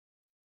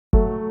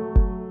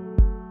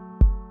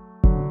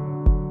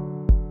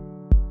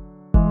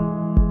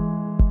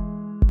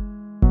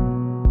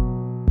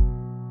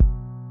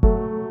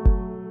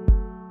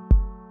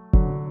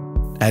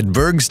At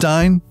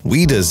Bergstein,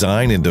 we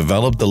design and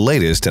develop the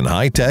latest in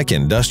high-tech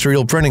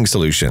industrial printing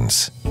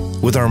solutions.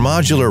 With our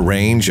modular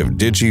range of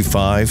Digi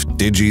 5,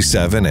 Digi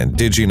 7, and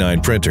Digi 9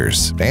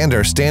 printers and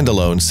our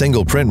standalone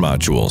single print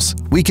modules,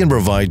 we can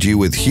provide you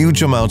with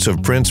huge amounts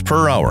of prints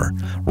per hour,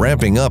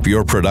 ramping up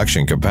your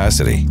production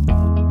capacity.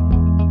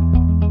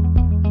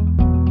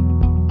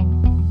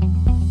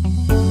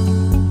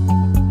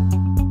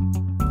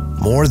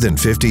 More than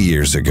 50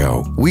 years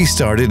ago, we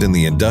started in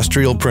the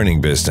industrial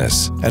printing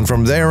business, and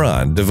from there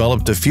on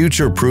developed a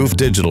future-proof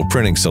digital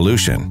printing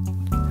solution.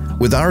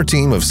 With our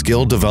team of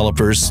skilled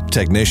developers,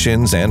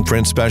 technicians, and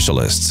print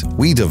specialists,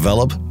 we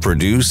develop,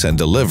 produce, and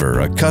deliver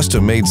a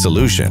custom-made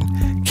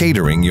solution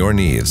catering your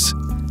needs.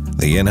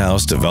 The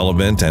in-house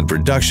development and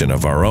production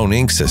of our own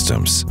ink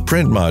systems,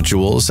 print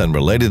modules, and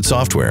related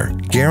software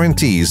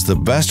guarantees the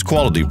best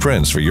quality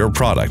prints for your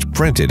product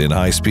printed in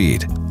high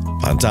speed.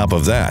 On top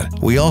of that,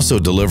 we also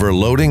deliver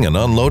loading and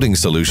unloading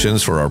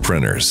solutions for our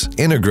printers,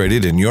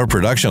 integrated in your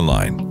production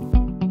line.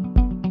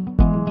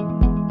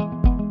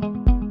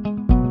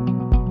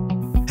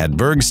 At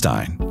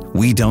Bergstein,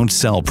 we don't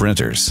sell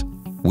printers,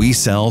 we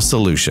sell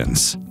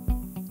solutions.